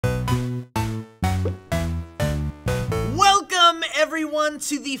everyone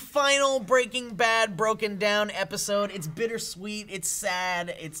to the final Breaking Bad Broken Down episode. It's bittersweet, it's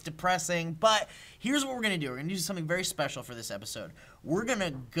sad, it's depressing, but here's what we're gonna do. We're gonna do something very special for this episode. We're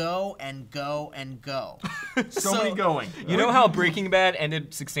gonna go and go and go. so many going. You know how Breaking Bad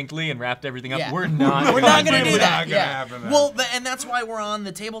ended sucsuctly and wrapped everything up? Yeah. We're not gonna do that. Yeah. Well, and that's why we're on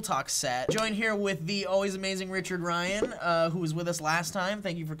the Table Talk set. Joined here with the always amazing Richard Ryan, who was with us last time.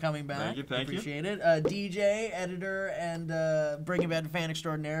 Thank you for coming back. Thank you. Appreciate it. DJ, editor, and Breaking Bad fan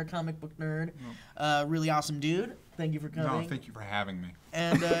extraordinaire, comic book nerd. Really awesome dude. Thank you for coming. No, thank you for having me.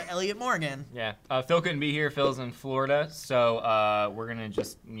 And Elliot Morgan. Yeah, Phil couldn't be here. Phil's in Florida, so we're gonna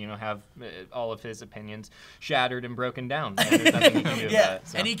just have all of his opinions shattered and broken down. And there's nothing he can do about it,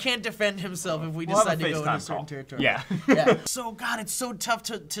 so. And he can't defend himself if we We'll have decide a to go into a FaceTime certain call. territory. Yeah. Yeah. So God, it's so tough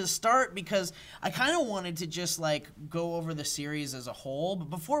to start because I kind of wanted to just like go over the series as a whole, but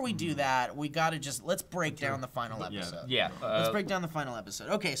before we do that, we got to let's break down the final episode. Yeah. Let's break down the final episode.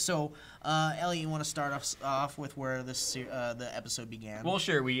 Okay, so Elliot, you want to start us off with where the episode began? Well,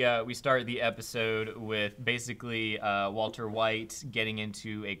 sure. We start the episode with basically Walter White getting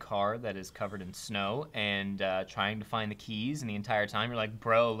into a car that is covered in snow and trying to find the keys. And the entire time you're like,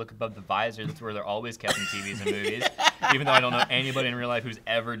 bro, look above the visor. That's where they're always kept in TVs and movies. Even though I don't know anybody in real life who's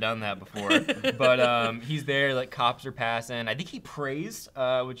ever done that before. But he's there, like cops are passing. I think he prays,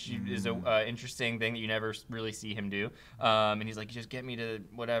 which is an interesting thing that you never really see him do. And he's like, just get me to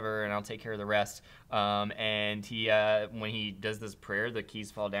whatever and I'll take care of the rest. And he, when he does this prayer, the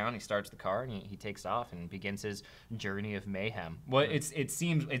keys fall down. He starts the car and he takes off and begins his journey of mayhem. Well, it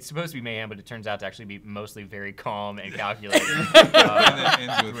seems it's supposed to be mayhem, but it turns out to actually be mostly very calm and calculated. And then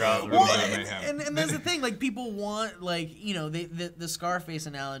ends with mayhem. And there's the thing, like people want, like the Scarface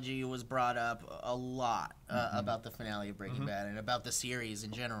analogy was brought up a lot about the finale of Breaking Bad and about the series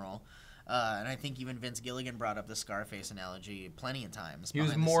in general. And I think even Vince Gilligan brought up the Scarface analogy plenty of times. He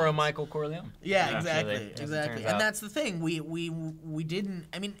was more a Michael Corleone. Yeah, Actually, exactly. And that's the thing. We didn't.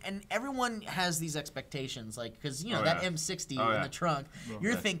 I mean, and everyone has these expectations, like because that M60 in the trunk.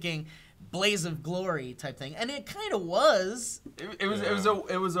 You're thinking blaze of glory type thing, and it kind of was. It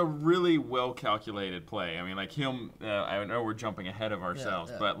was a really well calculated play. I mean, like him. I know we're jumping ahead of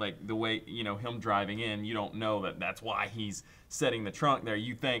ourselves, but like the way him driving in, you don't know that's why he's setting the trunk there.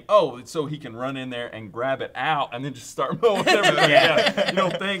 You think, oh, so he can run in there and grab it out and then just start mowing everything down. You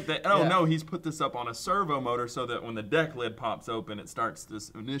don't think that, no, he's put this up on a servo motor so that when the deck lid pops open, it starts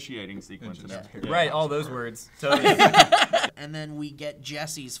this initiating sequence. Right, all those words. Totally. And then we get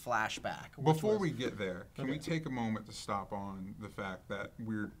Jesse's flashback. Before we get there, can we take a moment to stop on the fact that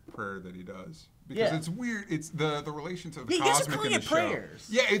weird prayer that he does? Because it's weird. It's the relation to the cosmic in the show. Prayers.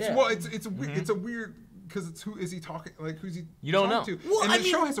 Yeah, it's a weird. Because it's who is he talking? Like who's he? You don't talking know. To? Well, and the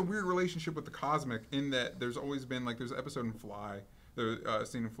show has a weird relationship with the cosmic in that there's always been there's an episode in Fly, the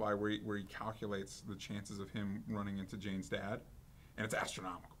scene in Fly where he calculates the chances of him running into Jane's dad, and it's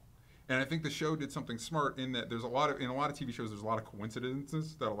astronomical. And I think the show did something smart in that there's in a lot of TV shows there's a lot of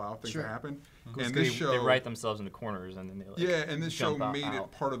coincidences that allow things to happen. And this show they write themselves into corners and then they and this show made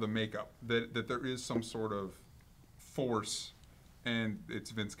it part of the makeup that there is some sort of force. And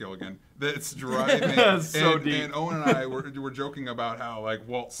it's Vince Gilligan that's driving. So deep. And Owen and I were joking about how like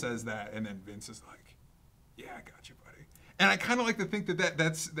Walt says that, and then Vince is like, "Yeah, I got you, buddy." And I kind of like to think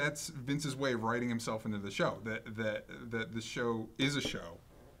that's Vince's way of writing himself into the show. That the show is a show,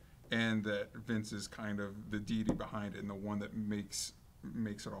 and that Vince is kind of the deity behind it and the one that makes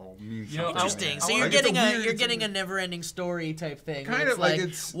it all mean something. Interesting. So you're getting a never-ending story type thing. Kind of like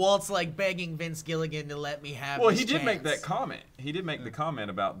it's Walt's like begging Vince Gilligan to let me have. Well, this he did chance. make that comment. He did make the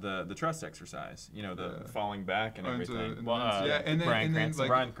comment about the trust exercise. The falling back and everything. And then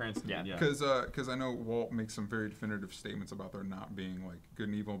Bryan Cranston. Yeah. Because I know Walt makes some very definitive statements about there not being like good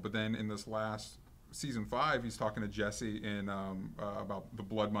and evil, but then in this last season 5, he's talking to Jesse about the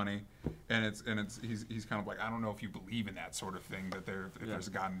blood money, and he's kind of like, I don't know if you believe in that sort of thing, that there's a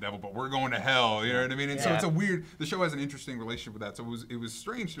God and devil, but we're going to hell. You know what I mean? And so it's a weird. The show has an interesting relationship with that. So it was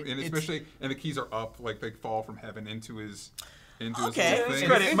strange, and especially and the keys are up, like they fall from heaven into his.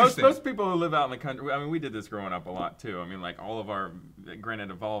 Most people who live out in the country, I mean, we did this growing up a lot too. I mean, like all of our,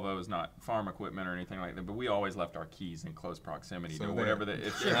 granted, a Volvo is not farm equipment or anything like that, but we always left our keys in close proximity to whatever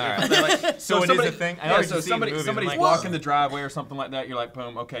the. So it is a thing. So somebody's blocking the driveway or something like that. You're like,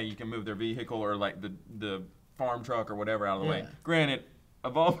 boom, okay, you can move their vehicle or like the farm truck or whatever out of the way. Granted. A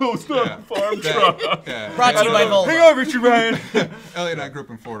Volvo's not a farm truck. Brought to you by Volvo. Hang on, Richard Ryan. Elliot and I grew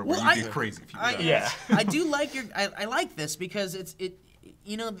up in Florida where you'd be crazy if you did that. I do like I like this because it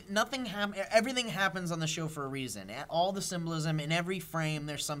you know, everything happens on the show for a reason. All the symbolism in every frame,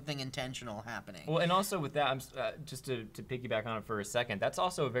 there's something intentional happening. Well, and also with that, I'm just to piggyback on it for a second, that's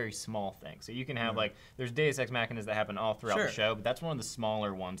also a very small thing. So you can have like, there's Deus Ex Machinas that happen all throughout the show, but that's one of the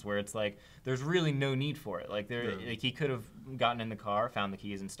smaller ones where it's like, there's really no need for it. Like, like he could have gotten in the car, found the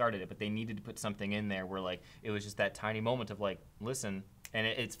keys, and started it, but they needed to put something in there where like, it was just that tiny moment of like, listen. And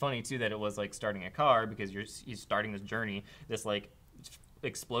it's funny too that it was like starting a car because he's starting this journey, this like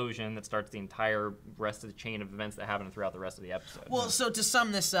explosion that starts the entire rest of the chain of events that happen throughout the rest of the episode. Well, so to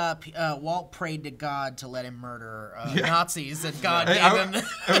sum this up, Walt prayed to God to let him murder Nazis, and God gave him.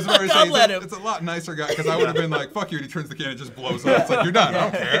 I was about to say it's a lot nicer guy, because I would have been like, "Fuck you!" And he turns the can and just blows up. It's like, you're done. I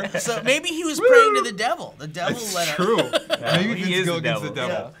don't care. So maybe he was praying to the devil. The devil let him. True. Maybe Vince Gilligan's the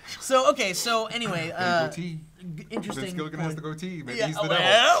devil. Yeah. So okay. So anyway, interesting. Vince Gilligan has the goatee. Maybe he's the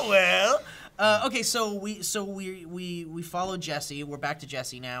devil. Well. Okay, so we follow Jesse. We're back to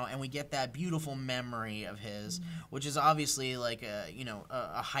Jesse now, and we get that beautiful memory of his, which is obviously like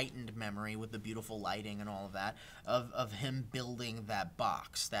a heightened memory with the beautiful lighting and all of that of him building that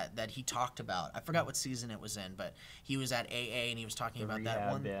box that he talked about. I forgot what season it was in, but he was at AA and he was talking about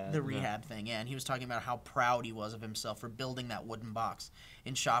that one, the rehab thing, and he was talking about how proud he was of himself for building that wooden box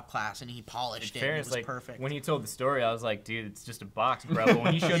in shop class, and he polished it. And it was perfect. When he told the story, I was like, dude, it's just a box, bro. But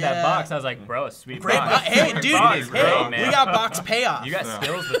when he showed that box, I was like, bro, a sweet box. Hey, dude, box, bro, we got box payoff. You got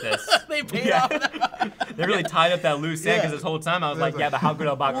skills with this. They paid off. They really tied up that loose end because this whole time I was like, yeah, but how good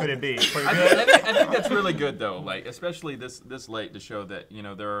of a box could it be? I think that's really good though, like especially this late to show that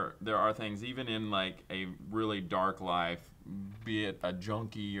there are things even in like a really dark life, be it a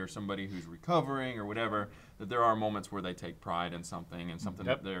junkie or somebody who's recovering or whatever, that there are moments where they take pride in something and something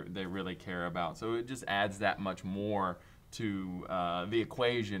that they really care about. So it just adds that much more to the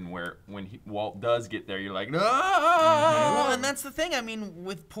equation where when Walt does get there, you're like, no. Well, and that's the thing. I mean,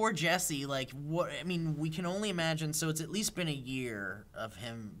 with poor Jesse, like, we can only imagine. So it's at least been a year of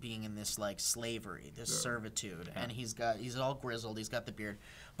him being in this like slavery, this servitude, and he's all grizzled. He's got the beard,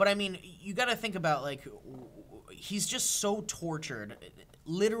 but I mean, you got to think about like, he's just so tortured,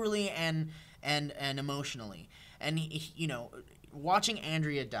 literally and emotionally, and watching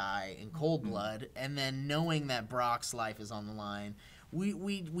Andrea die in cold blood, and then knowing that Brock's life is on the line,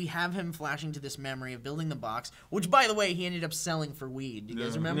 we have him flashing to this memory of building the box, which, by the way, he ended up selling for weed. Do you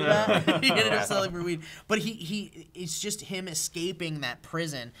guys remember that? He ended up selling for weed. But it's just him escaping that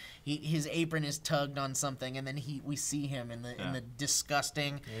prison. His apron is tugged on something, and then we see him in the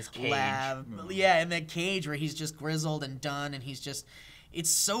disgusting lab. In that cage where he's just grizzled and done, and he's just... It's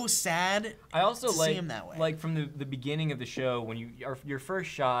so sad. I also see him that way. Like from the beginning of the show, when your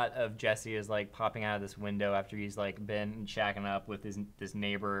first shot of Jesse is like popping out of this window after he's like been shacking up with this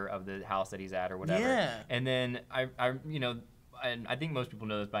neighbor of the house that he's at or whatever. Yeah. And then and I think most people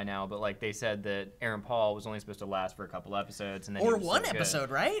know this by now, but like they said that Aaron Paul was only supposed to last for a couple episodes, and then or one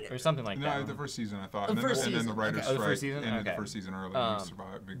episode, right? Or something like that. No, the first season I thought, and then the writers strike. The first season? And the first season early, he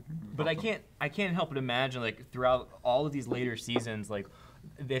survived. But I can't help but imagine like throughout all of these later seasons, like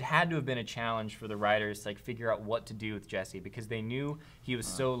it had to have been a challenge for the writers to like figure out what to do with Jesse, because they knew he was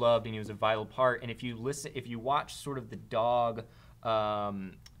so loved and he was a vital part. And if you watch sort of the dog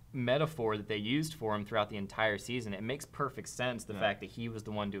metaphor that they used for him throughout the entire season, it makes perfect sense, the fact that he was the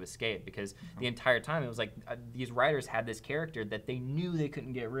one to escape, because the entire time it was like these writers had this character that they knew they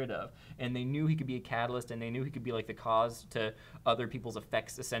couldn't get rid of, and they knew he could be a catalyst, and they knew he could be like the cause to other people's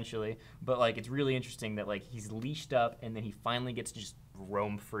effects essentially. But like it's really interesting that like he's leashed up and then he finally gets to just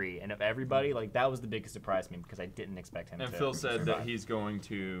roam free, and of everybody, like that was the biggest surprise to me, because I didn't expect him to. And Phil said that he's going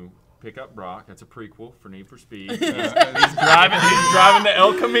to pick up Brock. That's a prequel for Need for Speed. He's driving the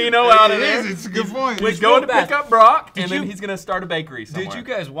El Camino out of there. It's a good point. He's going to pick up Brock, and then he's going to start a bakery somewhere. Did you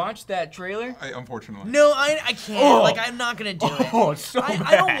guys watch that trailer? Unfortunately. No, I can't. Like, I'm not going to do it. Oh, it's so bad.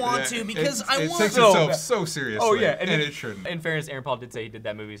 I don't want to, because I want to. It takes itself so seriously. Oh, yeah. And it shouldn't. In fairness, Aaron Paul did say he did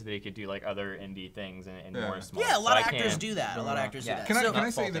that movie so that he could do like other indie things and more small. Yeah, a lot of actors do that. A lot of actors do that. Can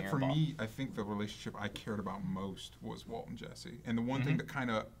I say that for me, I think the relationship I cared about most was Walt and Jesse. And the one thing that kind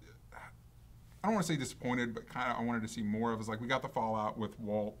of, I don't want to say disappointed, but kind of I wanted to see more of is like we got the fallout with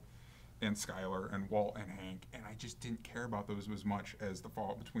Walt and Skylar and Walt and Hank, and I just didn't care about those as much as the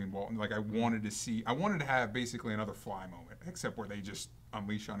fallout between Walt and like I wanted to have basically another Fly moment, except where they just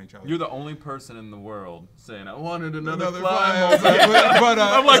unleash on each other. You're the only person in the world saying, I wanted another fly. fly. But,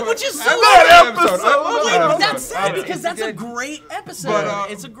 I'm like, which is so I love good. that episode. I love that But episode. that's sad It's because a that's a good- great episode.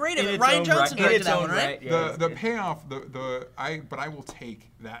 But, it's a great in episode. its Ryan own Johnson right- in directed its that own one, right? right, yeah, it's The good. payoff, but I will take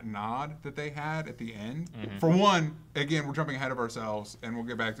that nod that they had at the end. For one, again, we're jumping ahead of ourselves, and we'll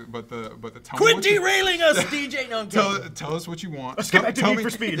get back to but the tell me Quit what you- derailing us, DJ. No, I'm kidding. Tell us what you want. Let's get back to Tell Need me- for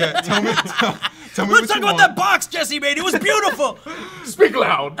Speed. Yeah, tell me Let's what talk you about want. that box Jesse made. It was beautiful. Speak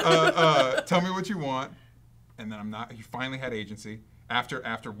loud. Tell me what you want, and then I'm not. He finally had agency.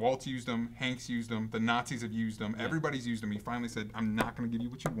 After Walt's used him, Hanks used him, the Nazis have used him, everybody's used him. He finally said, "I'm not going to give you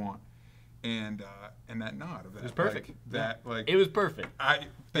what you want," and that nod of that. It was perfect. Like, It was perfect.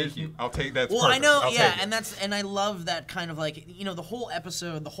 Thank you. I'll take that. Well, I know, I'll yeah, take it. and I love that kind of like, the whole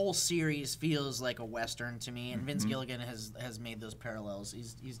episode, the whole series feels like a Western to me, and Vince Gilligan has made those parallels.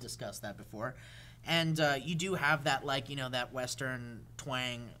 He's discussed that before. And you do have that, like, that Western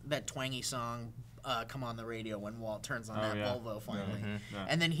twang, that twangy song come on the radio when Walt turns on that Volvo finally. Yeah.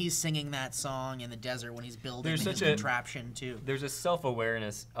 And then he's singing that song in the desert when he's building There's his such a- contraption, too. There's a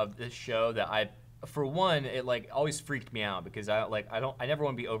self-awareness of this show that for one, it like always freaked me out because I never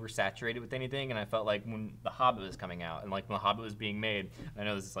want to be oversaturated with anything, and I felt like when The Hobbit was coming out and like when The Hobbit was being made, I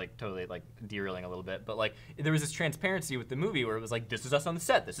know this is like totally like derailing a little bit, but like there was this transparency with the movie where it was like, this is us on the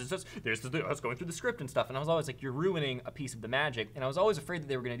set, this is us going through the script and stuff, and I was always like, you're ruining a piece of the magic, and I was always afraid that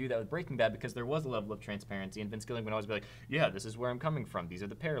they were going to do that with Breaking Bad because there was a level of transparency, and Vince Gilligan would always be like, yeah, this is where I'm coming from, these are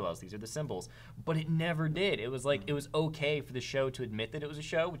the parallels, these are the symbols, but it never did. It was like, it was okay for the show to admit that it was a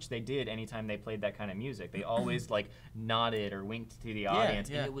show, which they did anytime they played that kind of music. They always like nodded or winked to the audience,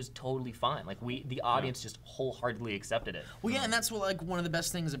 and it was totally fine. Like the audience just wholeheartedly accepted it. Well, yeah, and that's what like one of the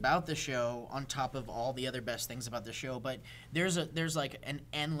best things about the show, on top of all the other best things about the show. But there's like an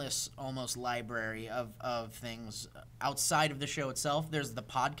endless almost library of things outside of the show itself. There's the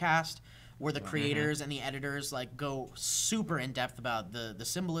podcast where the creators and the editors like go super in depth about the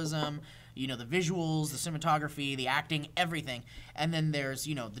symbolism, the visuals, the cinematography, the acting, everything. And then there's,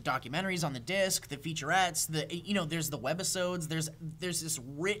 the documentaries on the disc, the featurettes, there's the webisodes. There's this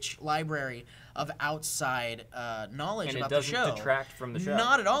rich library of outside knowledge And about it the show. doesn't detract from the show.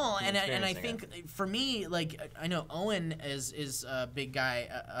 Not at all. From And I experiencing think for me, like, I know Owen is a big guy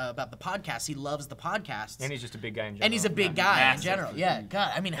about the podcast. He loves the podcasts. And he's just a big guy in general. And he's a big guy Massive. in general. Yeah,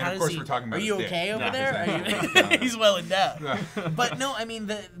 God. I mean, And how of does course he? we're talking about are you his dick. okay over Yeah, there? exactly. Are you, he's well endowed. But no, I mean,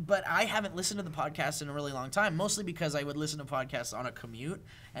 but I haven't listened to the podcast in a really long time, mostly because I would listen to podcasts on a commute,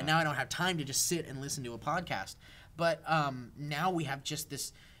 and now I don't have time to just sit and listen to a podcast. But now we have just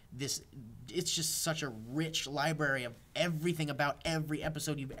this. It's just such a rich library of everything about every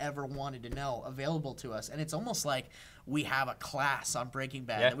episode you've ever wanted to know available to us, and it's almost like we have a class on Breaking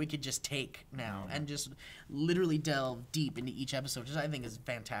Bad that we could just take now and just literally delve deep into each episode, which I think is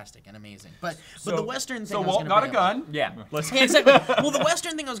fantastic and amazing. But the Western thing. So I was Walt gonna got a bring up- gun. Yeah. Let's Yeah, exactly. Well, the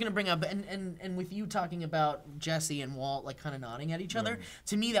Western thing I was going to bring up, and with you talking about Jesse and Walt like kind of nodding at each other,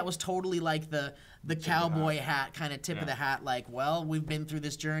 to me that was totally like the cowboy hat kind of tip of the hat. Like, well, we've been through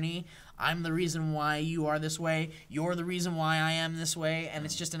this journey. I'm the reason why you are this way. You're the reason why I am this way. And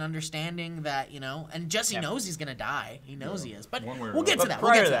it's just an understanding that, and Jesse knows he's going to die. He knows he is. But One way or we'll get to another. that. But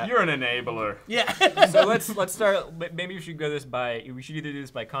We'll get prior to to that. You're an enabler. Yeah. So let's start. Maybe we should go this by. We should either do this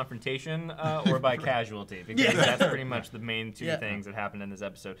by confrontation or by casualty, because that's pretty much the main two things that happened in this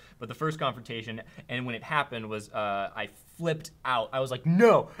episode. But the first confrontation, and when it happened, was I flipped out. I was like,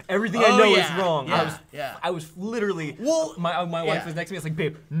 no, everything I know is wrong. I was literally. Well, my wife was next to me. I was like,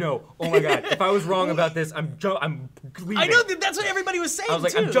 babe, no. Oh my god, if I was wrong about this, I'm leaving. I know that's what everybody was saying. I was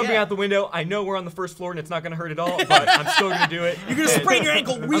like, too. I'm jumping out the window. I know we're on the first floor and it's not going to hurt at all, but I'm still going to do it. You're going to sprain your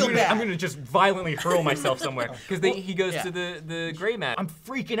ankle real bad. I'm gonna just violently hurl myself somewhere because he goes to the gray mat. I'm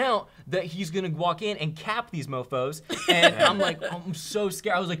freaking out that he's gonna walk in and cap these mofo's, and I'm like, I'm so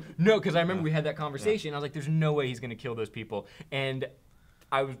scared. I was like, no, because I remember we had that conversation. I was like, there's no way he's gonna kill those people, and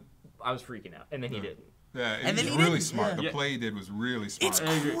I was freaking out, and then he didn't. Yeah, And then was he really didn't. smart. Yeah. The play he did was really smart.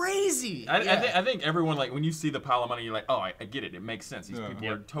 It's crazy. I think everyone, like, when you see the pile of money, you're like, oh, I get it. It makes sense. These people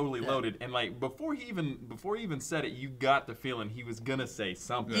Yeah. are totally loaded. And like before he even said it, you got the feeling he was gonna say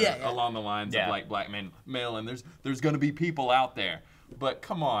something along the lines of like blackmail, and there's gonna be people out there. But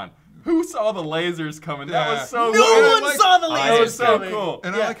come on, who saw the lasers coming? That was so No one saw the lasers That was so coming. cool.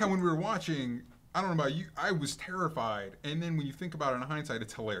 And I like how when we were watching, I don't know about you, I was terrified. And then when you think about it in hindsight,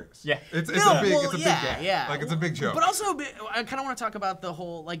 it's hilarious. Yeah. It's a No, big, well, it's a big yeah, gag. yeah. Like, it's a big joke. But also, I kind of want to talk about the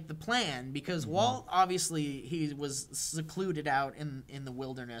whole, like, the plan, because Walt, obviously, he was secluded out in the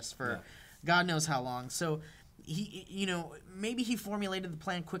wilderness for God knows how long. So maybe he formulated the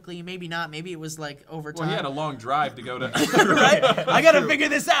plan quickly, maybe not. Maybe it was like over time. Well, he had a long drive to go to. Right? I got to figure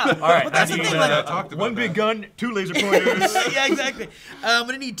this out. All right, but that's the thing. Like, one big gun, 2 laser pointers. Yeah, exactly. I'm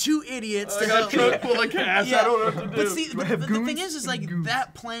gonna need 2 idiots to help a truck full of cash. Yeah. I don't know what to do. But see, the thing is like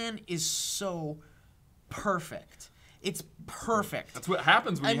that plan is so perfect. It's perfect. That's what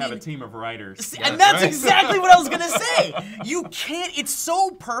happens when you have a mean, team of writers. And that's exactly what I was gonna say. You can't. It's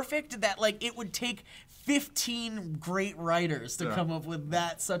so perfect that like it would take 15 great writers to come up with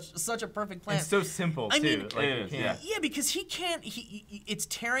that such a perfect plan. It's so simple too. I mean, like, it is, yeah, because he can't. It's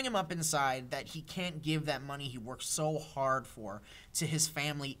tearing him up inside that he can't give that money he worked so hard for to his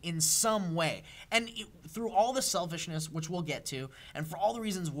family in some way. And through all the selfishness, which we'll get to, and for all the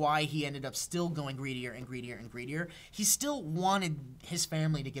reasons why he ended up still going greedier and greedier and greedier, he still wanted his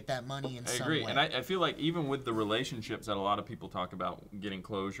family to get that money in some way. I agree, and I feel like even with the relationships that a lot of people talk about getting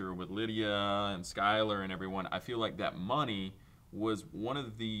closure with Lydia and Skylar and everyone, I feel like that money was one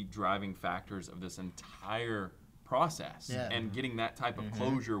of the driving factors of this entire process. Yeah. And getting that type of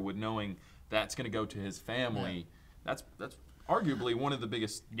closure with knowing that's going to go to his family, that's arguably one of the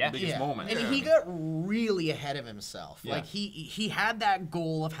biggest moments. And he got really ahead of himself. Yeah. Like he had that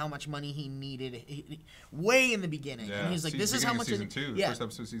goal of how much money he needed way in the beginning. Yeah. And he's like, this is how much season 2, the first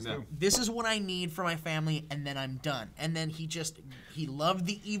episode of season 2. This is what I need for my family, and then I'm done. And then he loved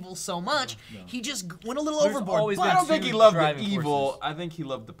the evil so much, he just went a little overboard. I don't think he loved the evil. I think he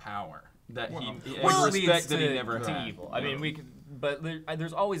loved the power that respect that he never had. Evil. I mean, but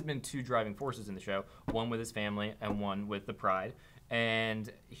there's always been 2 driving forces in the show, one with his family and one with the pride. And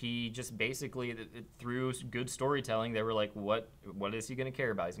he just basically, through good storytelling, they were like, what is he going to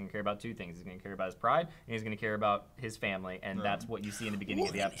care about? He's going to care about 2 things. He's going to care about his pride, and he's going to care about his family. And that's what you see in the beginning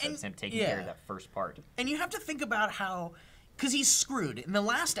of the episode, is him taking care of that first part. And you have to think about how, because he's screwed. In the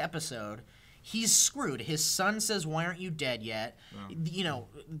last episode, he's screwed. His son says, "Why aren't you dead yet?" You know,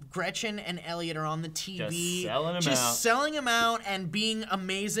 Gretchen and Elliot are on the TV, just selling him out and being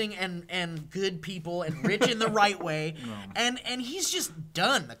amazing and good people and rich in the right way. And he's just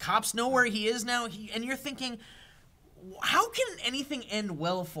done. The cops know where he is now. And you're thinking, how can anything end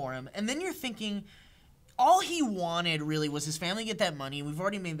well for him? And then you're thinking, all he wanted really was his family to get that money. We've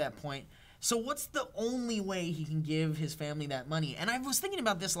already made that point. So what's the only way he can give his family that money? And I was thinking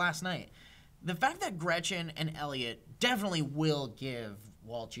about this last night. The fact that Gretchen and Elliot definitely will give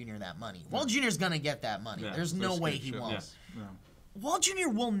Walt Jr. that money. Walt Jr. is going to get that money. There's no way he won't. Walt Jr.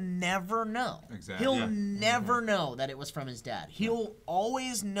 will never know. Exactly. He'll never know that it was from his dad. He'll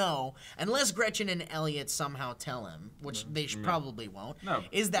always know, unless Gretchen and Elliot somehow tell him, which they probably won't,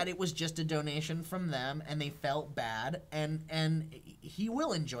 is that it was just a donation from them and they felt bad, and he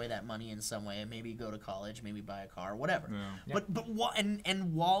will enjoy that money in some way and maybe go to college, maybe buy a car, whatever. But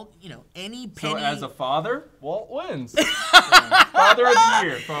and Walt, you know, any penny. So as a father, Walt wins. Father of the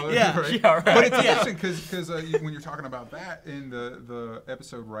year. Right. But it's interesting because when you're talking about that in the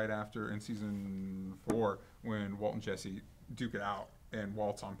episode right after in season 4 when Walt and Jesse duke it out and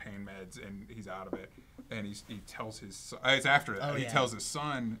Walt's on pain meds and he's out of it and he tells his son, it's after that he tells his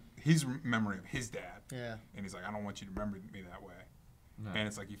son his memory of his dad and he's like, I don't want you to remember me that way. And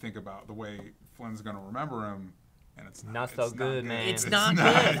it's like you think about the way Flynn's gonna remember him. And it's not so good, man. It's not good.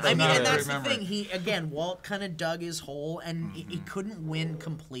 I mean, and that's the thing. Walt kind of dug his hole, and he couldn't win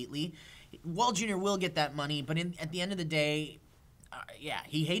completely. Walt Jr. will get that money, but at the end of the day,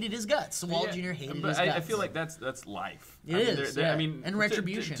 he hated his guts. So Walt Jr. hated his guts. I feel like that's life. It is. I mean, and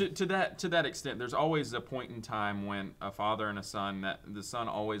retribution. To that extent, there's always a point in time when a father and a son, that the son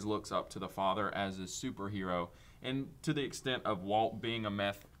always looks up to the father as a superhero. And to the extent of Walt being a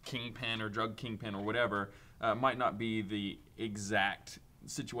meth kingpin or drug kingpin or whatever, might not be the exact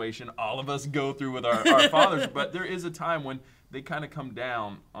situation all of us go through with our fathers, but there is a time when they kind of come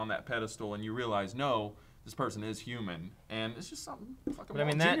down on that pedestal and you realize, no, this person is human, and it's just something fucking Walt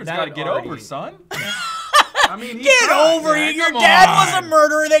Jr.'s got to get over, son. I mean, get over it. Your dad was a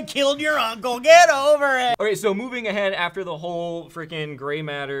murderer that killed your uncle. Get over it. Okay, so moving ahead after the whole freaking gray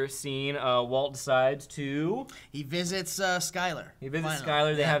matter scene, Walt decides to... He visits Skylar.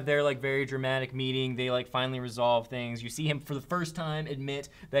 Skylar. They have their very dramatic meeting. They finally resolve things. You see him for the first time admit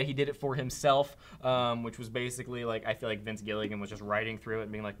that he did it for himself, which was basically I feel like Vince Gilligan was just writing through it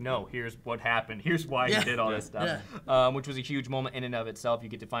and being like, no, here's what happened. Here's why he did all this stuff, which was a huge moment in and of itself. You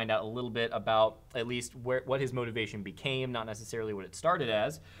get to find out a little bit about at least what his motivation became, not necessarily what it started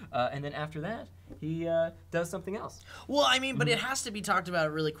as, and then after that, he does something else. Well, I mean, but it has to be talked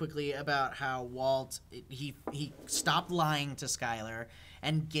about really quickly about how Walt, he stopped lying to Skylar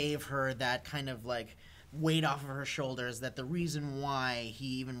and gave her that kind of weight off of her shoulders, that the reason why he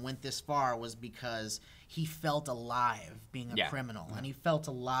even went this far was because he felt alive being a criminal, and he felt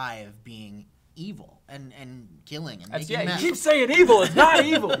alive being evil and killing and making mess. He keeps saying evil. It's not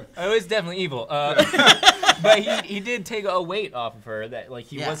evil. Oh, it's definitely evil. But he did take a weight off of her that like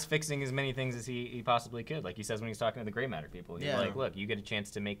he was fixing as many things as he possibly could. Like he says when he's talking to the Gray Matter people, he's like, look, you get a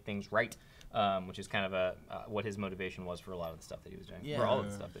chance to make things right. Which is kind of what his motivation was for a lot of the stuff that he was doing, for all of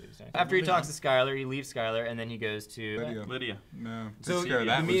the stuff that he was doing. After he talks to Skylar, he leaves Skylar, and then he goes to Lydia. No. So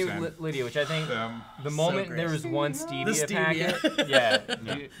the meeting with Lydia, which I think the moment there was one stevia packet,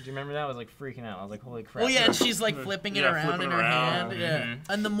 do you remember that? I was like freaking out. I was like, holy crap. Well, yeah, and she's like flipping it around in her hand. Yeah.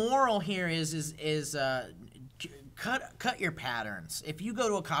 And the moral here is cut your patterns. If you go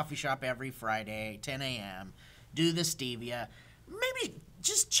to a coffee shop every Friday, 10 a.m., do the stevia, maybe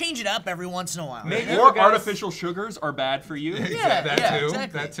just change it up every once in a while. Maybe more artificial sugars are that for you.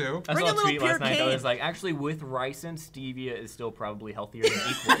 That too. I saw a tweet last night that was like, actually, with ricin, stevia is still probably healthier than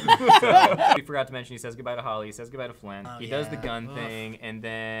equal. So, we forgot to mention he says goodbye to Holly, he says goodbye to Flynn. He does the gun thing, and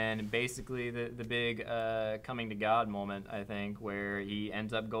then basically the big coming to God moment, I think, where he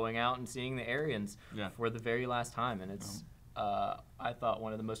ends up going out and seeing the Aryans for the very last time, and it's. I thought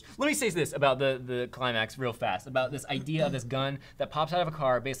one of the most. Let me say this about the climax real fast, about this idea of this gun that pops out of a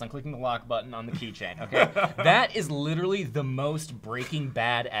car based on clicking the lock button on the keychain, okay? That is literally the most Breaking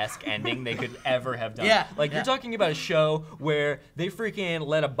Bad-esque ending they could ever have done. Like, you're talking about a show where they freaking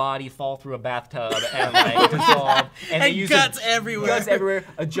let a body fall through a bathtub and, like, dissolve. And they use guts everywhere. Guts everywhere.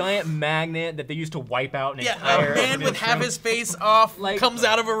 A giant magnet that they used to wipe out an entire... a man with half his face off comes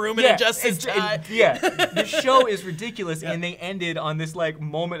out of a room and adjusts his tie. The show is ridiculous, and they ended on this like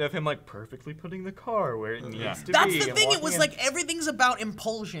moment of him like perfectly putting the car where it needs to be. That's the thing. It was like everything's about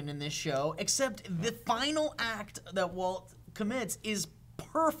impulsion in this show, except the final act that Walt commits is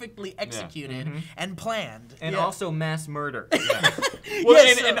perfectly executed and planned, and also mass murder. Well,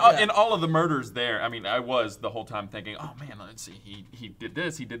 and all of the murders there. I mean, I was the whole time thinking, oh man, let's see, he did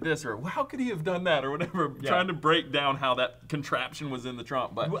this, or well, how could he have done that, or whatever. Trying to break down how that contraption was in the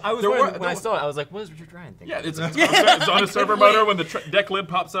trunk. But I was when I saw it, I was like, what is Richard Ryan thinking? Yeah, it's on a servo motor. When the deck lid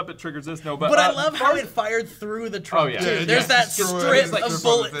pops up, it triggers this. No, but I love how it fired through the trunk too. There's that strip of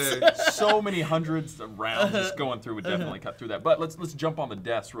bullets. So many hundreds of rounds just going through would definitely cut through that. But let's jump on the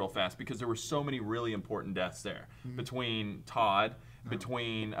deaths real fast because there were so many really important deaths there between Todd.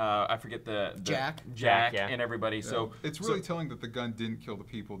 Between I forget the Jack and everybody. Yeah. So it's really telling that the gun didn't kill the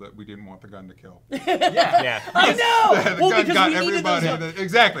people that we didn't want the gun to kill. I know. The gun got everybody.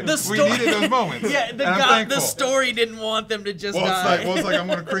 Exactly. We needed those moments. The story didn't want them to just die. It's like I'm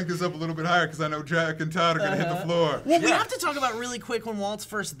going to crank this up a little bit higher because I know Jack and Todd are going to hit the floor. Well, we have to talk about really quick when Walt's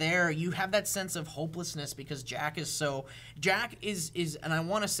first there. You have that sense of hopelessness because Jack is, and I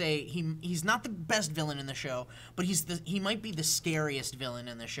want to say he's not the best villain in the show, but he might be the scariest villain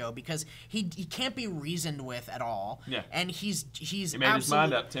in the show because he can't be reasoned with at all. Yeah. And he made his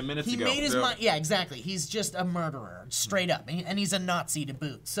mind up 10 minutes ago. He made his mind. Yeah, exactly. He's just a murderer, straight up, and he's a Nazi to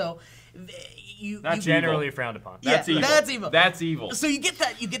boot. So you generally frowned upon. That's evil. That's evil. That's evil. So you get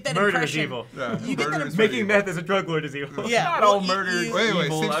that murder impression. Is evil. Yeah. You get that making meth as a drug lord is evil. Yeah. Not all murder is Wait,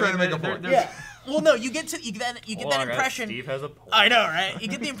 evil. Steve's trying to make a point. Well, no, you get that impression. Steve has a point. I know, right? You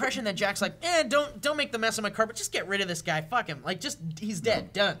get the impression that Jack's like, don't make the mess on my car, but just get rid of this guy. Fuck him. Like, he's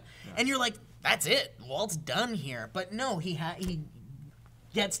dead, done. Yeah. And you're like, that's it. Walt's done here. But no, he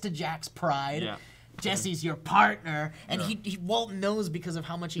gets to Jack's pride. Yeah. Jesse's your partner, and Walt knows because of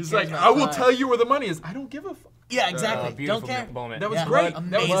how much he cares like, about I will pride. tell you where the money is. I don't give a fuck. Yeah, exactly. Don't care. Moment. That was great.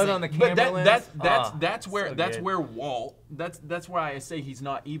 Amazing. Blood on the camera. That's where Walt. That's why I say he's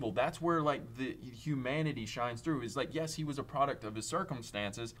not evil. That's where like the humanity shines through. Is like yes, he was a product of his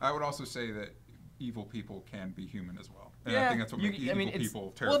circumstances. I would also say that evil people can be human as well. And I think that's what makes evil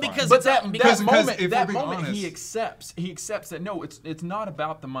people terrifying. Well, but that because moment he accepts that no, it's not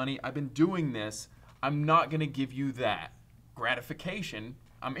about the money. I've been doing this. I'm not gonna give you that gratification.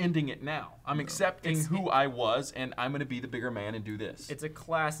 I'm ending it now. I'm accepting who I was, and I'm going to be the bigger man and do this. It's a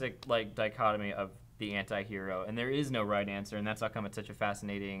classic like dichotomy of the anti-hero, and there is no right answer, and that's how come it's such a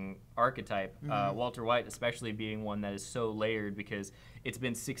fascinating archetype. Walter White especially being one that is so layered because it's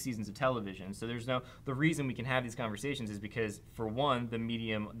been 6 seasons of television. So the reason we can have these conversations is because, for one, the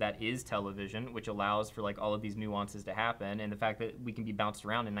medium that is television, which allows for like all of these nuances to happen, and the fact that we can be bounced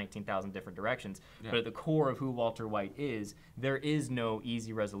around in 19,000 different directions. Yeah. But at the core of who Walter White is, there is no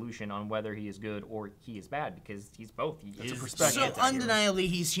easy resolution on whether he is good or he is bad, because he's both. He is so undeniably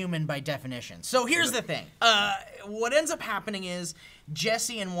he's human by definition. So here's the thing. What ends up happening is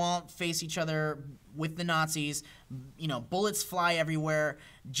Jesse and Walt face each other with the Nazis. Bullets fly everywhere.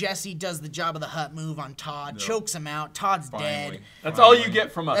 Jesse does the Job of the Hut move on Todd, chokes him out. Todd's dead. That's all you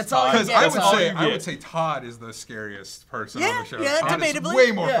get from us. That's all you Because get. I would say Todd is the scariest person on the show. Yeah, Todd debatably. is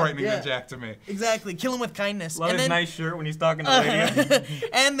way more frightening than Jack to me. Exactly. Kill him with kindness. Love and his then, nice shirt when he's talking to the lady.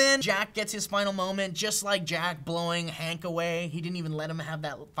 and then Jack gets his final moment, just like Jack blowing Hank away. He didn't even let him have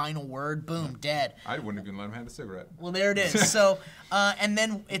that final word. Boom, dead. I wouldn't even let him have a cigarette. Well, there it is. So, and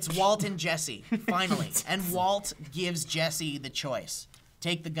then it's Walt and Jesse, finally. And Walt gives Jesse the choice.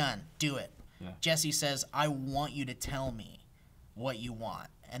 Take the gun. Do it. Yeah. Jesse says, I want you to tell me what you want.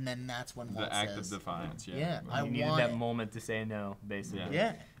 And then that's when Walt the act says, of defiance. I needed want that it. moment to say no, basically.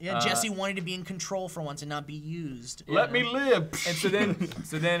 Yeah. Jesse wanted to be in control for once and not be used. Let me live. And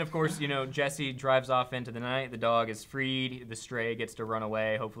so then, of course, Jesse drives off into the night. The dog is freed. The stray gets to run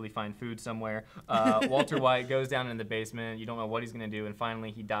away, hopefully find food somewhere. Walter White goes down in the basement. You don't know what he's going to do. And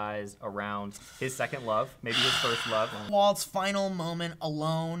finally, he dies around his second love, maybe his first love. Walt's final moment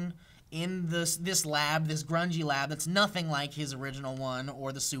alone in this lab, this grungy lab that's nothing like his original one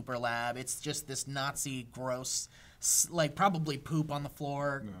or the super lab. It's just this Nazi gross, like probably poop on the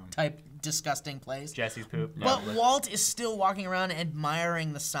floor type disgusting place. Jesse's poop. But Walt is still walking around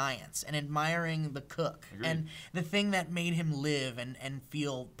admiring the science and admiring the cook and the thing that made him live and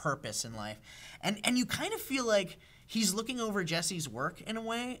feel purpose in life. And you kind of feel like he's looking over Jesse's work in a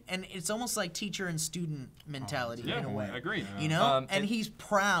way, and it's almost like teacher and student mentality in a way. I agree. And he's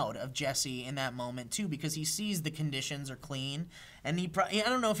proud of Jesse in that moment too, because he sees the conditions are clean, and I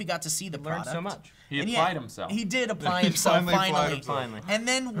don't know if he got to see the learned product. so much. He applied himself. He did apply himself finally. Finally. And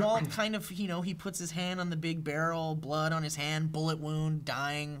then Walt kind of, he puts his hand on the big barrel, blood on his hand, bullet wound,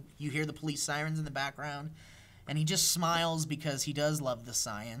 dying. You hear the police sirens in the background. And he just smiles because he does love the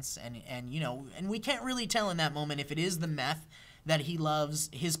science, and we can't really tell in that moment if it is the meth that he loves,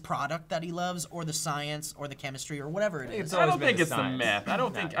 his product that he loves, or the science, or the chemistry, or whatever it is. I don't think it's the meth. I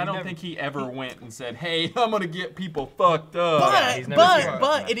don't think he ever went and said, "Hey, I'm gonna get people fucked up."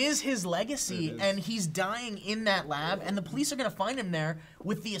 But it is his legacy, and he's dying in that lab, and the police are gonna find him there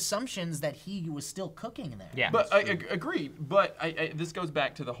with the assumptions that he was still cooking there. Yeah, but I agree. But this goes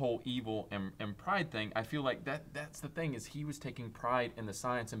back to the whole evil and pride thing. I feel like that's the thing, is he was taking pride in the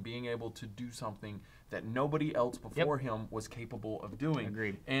science and being able to do something that nobody else before him was capable of doing.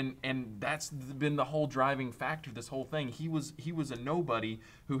 Agreed. And that's been the whole driving factor of this whole thing. He was a nobody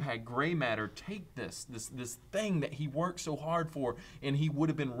who had gray matter take this thing that he worked so hard for, and he would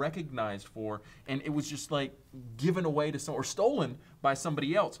have been recognized for, and it was just like given away to or stolen by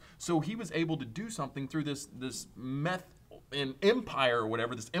somebody else. So he was able to do something through this meth an empire or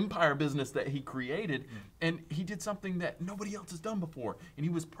whatever, this empire business that he created, and he did something that nobody else has done before, and he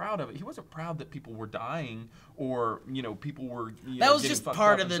was proud of it. He wasn't proud that people were dying or people were that was just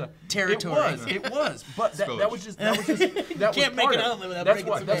part of the territory. It was, but that was just that can't make it out without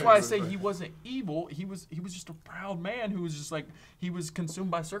breaking some that's why I say he wasn't evil. He was just a proud man who was just like, he was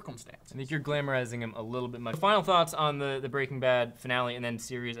consumed by circumstance. I think you're glamorizing him a little bit much. Final thoughts on the Breaking Bad finale and then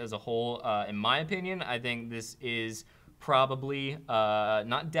series as a whole. In my opinion, I think this is probably,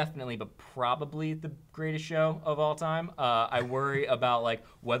 not definitely, but probably the greatest show of all time. I worry about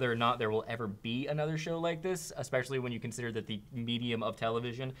whether or not there will ever be another show like this, especially when you consider that the medium of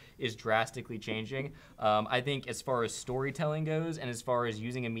television is drastically changing. I think as far as storytelling goes and as far as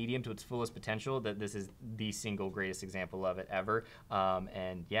using a medium to its fullest potential, that this is the single greatest example of it ever.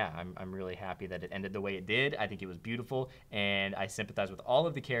 And yeah, I'm really happy that it ended the way it did. I think it was beautiful, and I sympathize with all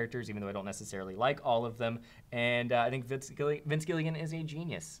of the characters, even though I don't necessarily like all of them. And I think Vince Gilligan is a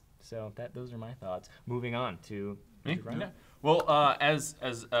genius. So those are my thoughts. Moving on to Yeah. Well, as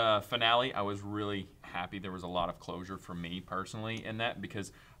a finale, I was really happy. There was a lot of closure for me personally in that,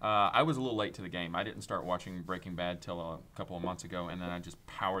 because I was a little late to the game. I didn't start watching Breaking Bad till a couple of months ago, and then I just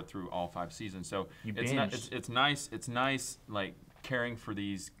powered through all 5 seasons. So it's nice. It's nice, like, caring for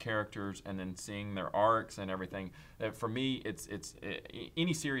these characters and then seeing their arcs and everything. For me, it's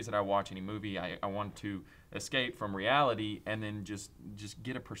any series that I watch, any movie, I want to escape from reality and then just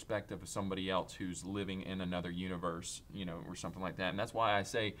get a perspective of somebody else who's living in another universe, or something like that. And that's why I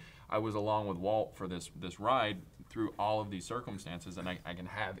say I was along with Walt for this ride through all of these circumstances, and I can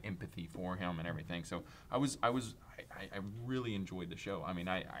have empathy for him and everything. So I really enjoyed the show. I mean,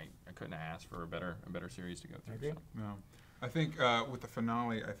 I couldn't have asked for a better series to go through. So. No. I think with the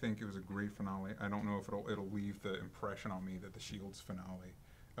finale, I think it was a great finale. I don't know if it'll leave the impression on me that the Shield's finale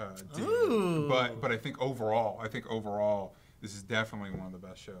did. But I think overall, this is definitely one of the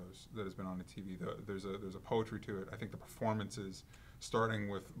best shows that has been on the TV. There's a poetry to it. I think the performances, starting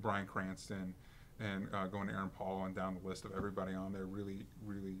with Bryan Cranston and going to Aaron Paul and down the list of everybody on there, really,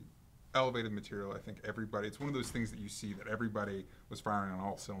 really elevated material. I think everybody. It's one of those things that you see that everybody was firing on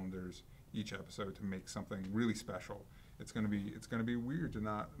all cylinders each episode to make something really special. It's gonna be weird to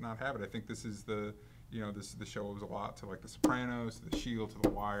not have it. I think this is the the show owes a lot to like The Sopranos, to The Shield, to The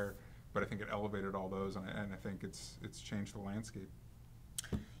Wire, but I think it elevated all those, and I think it's changed the landscape.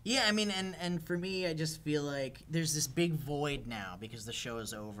 Yeah, I mean, and for me, I just feel like there's this big void now because the show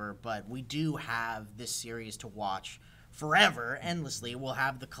is over, but we do have this series to watch forever, endlessly. We'll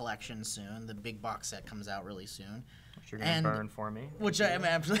have the collection soon. The big box set comes out really soon. Which you're going to burn for me. Which I am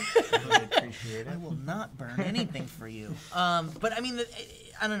absolutely... I really appreciate it. I will not burn anything for you. But I mean,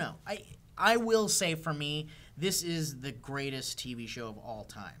 I don't know. I will say for me, this is the greatest TV show of all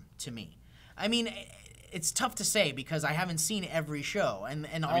time, to me. I mean... It's tough to say because I haven't seen every show, and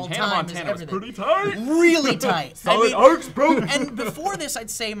all time is everything. Pretty tight. Really tight. Solid arcs, bro. And before this, I'd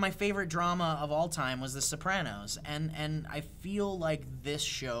say my favorite drama of all time was The Sopranos, and I feel like this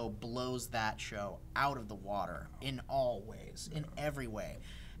show blows that show out of the water in all ways, in every way.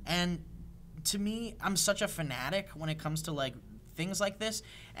 And to me, I'm such a fanatic when it comes to like things like this,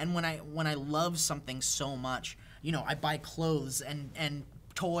 and when I love something so much, I buy clothes and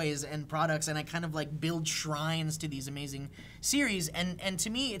toys and products, and I kind of like build shrines to these amazing series, and to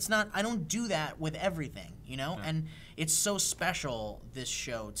me it's not, I don't do that with everything, and it's so special, this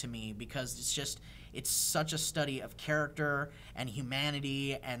show, to me, because it's such a study of character and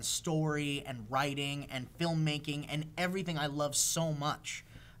humanity and story and writing and filmmaking and everything I love so much,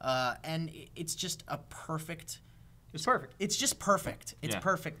 and it's just a perfect... It's perfect. It's just perfect. It's Yeah.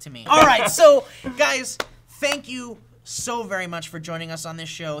 perfect to me. All right, so guys, thank you so very much for joining us on this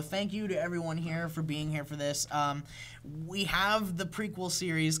show. Thank you to everyone here for being here for this. We have the prequel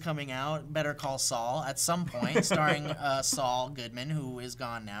series coming out, Better Call Saul, at some point, starring Saul Goodman, who is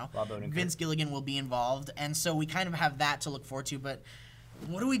gone now. Vince Gilligan will be involved, and so we kind of have that to look forward to, but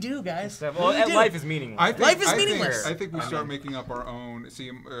what do we do, guys? Life is meaningless. Life is meaningless. I think we start making up our own. See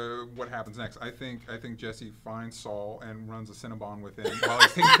what happens next. I think Jesse finds Saul and runs a Cinnabon with him while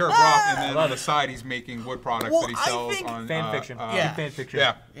he's taking care of Brock, and then on the side he's making wood products that he sells on fan fiction. Fan fiction.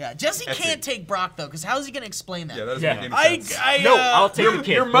 Yeah. Jesse can't take Brock though, because how is he going to explain that? Yeah, that doesn't make any sense. I'll take the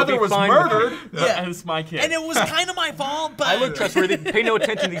kid. Your mother was murdered. Yeah. That's my kid. And it was kind of my fault, but I look trustworthy. Pay no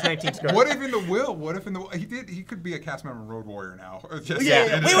attention to these 19 scars. What if in the will? He could be a cast member in Road Warrior now.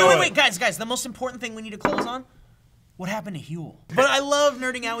 Wait, guys, the most important thing we need to close on, what happened to Huel? But I love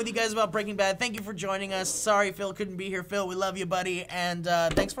nerding out with you guys about Breaking Bad. Thank you for joining us. Sorry Phil couldn't be here. Phil, we love you, buddy, and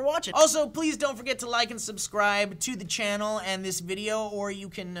thanks for watching. Also, please don't forget to like and subscribe to the channel and this video, or you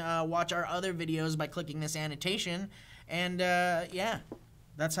can watch our other videos by clicking this annotation, and yeah,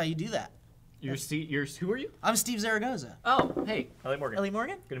 that's how you do that. Who are you? I'm Steve Zaragoza. Oh, hey, Elliot Morgan. Ellie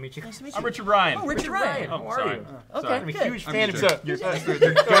Morgan? Good to meet you. Nice to meet you. I'm Richard Ryan. Oh, Richard Ryan. How are sorry. you? Okay, I'm a good. huge fan of your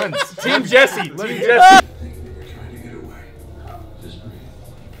your guns. Team Jesse. Team Jesse. We're trying to get away. Just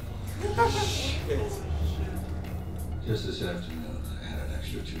breathe. Just this afternoon, I had an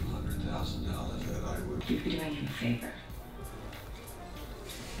extra $200,000 that I would. You'd be doing him a favor.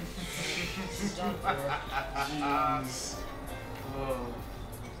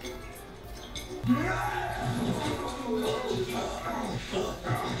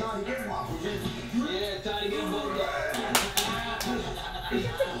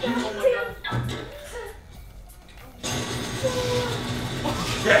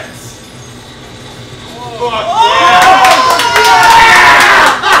 Yes.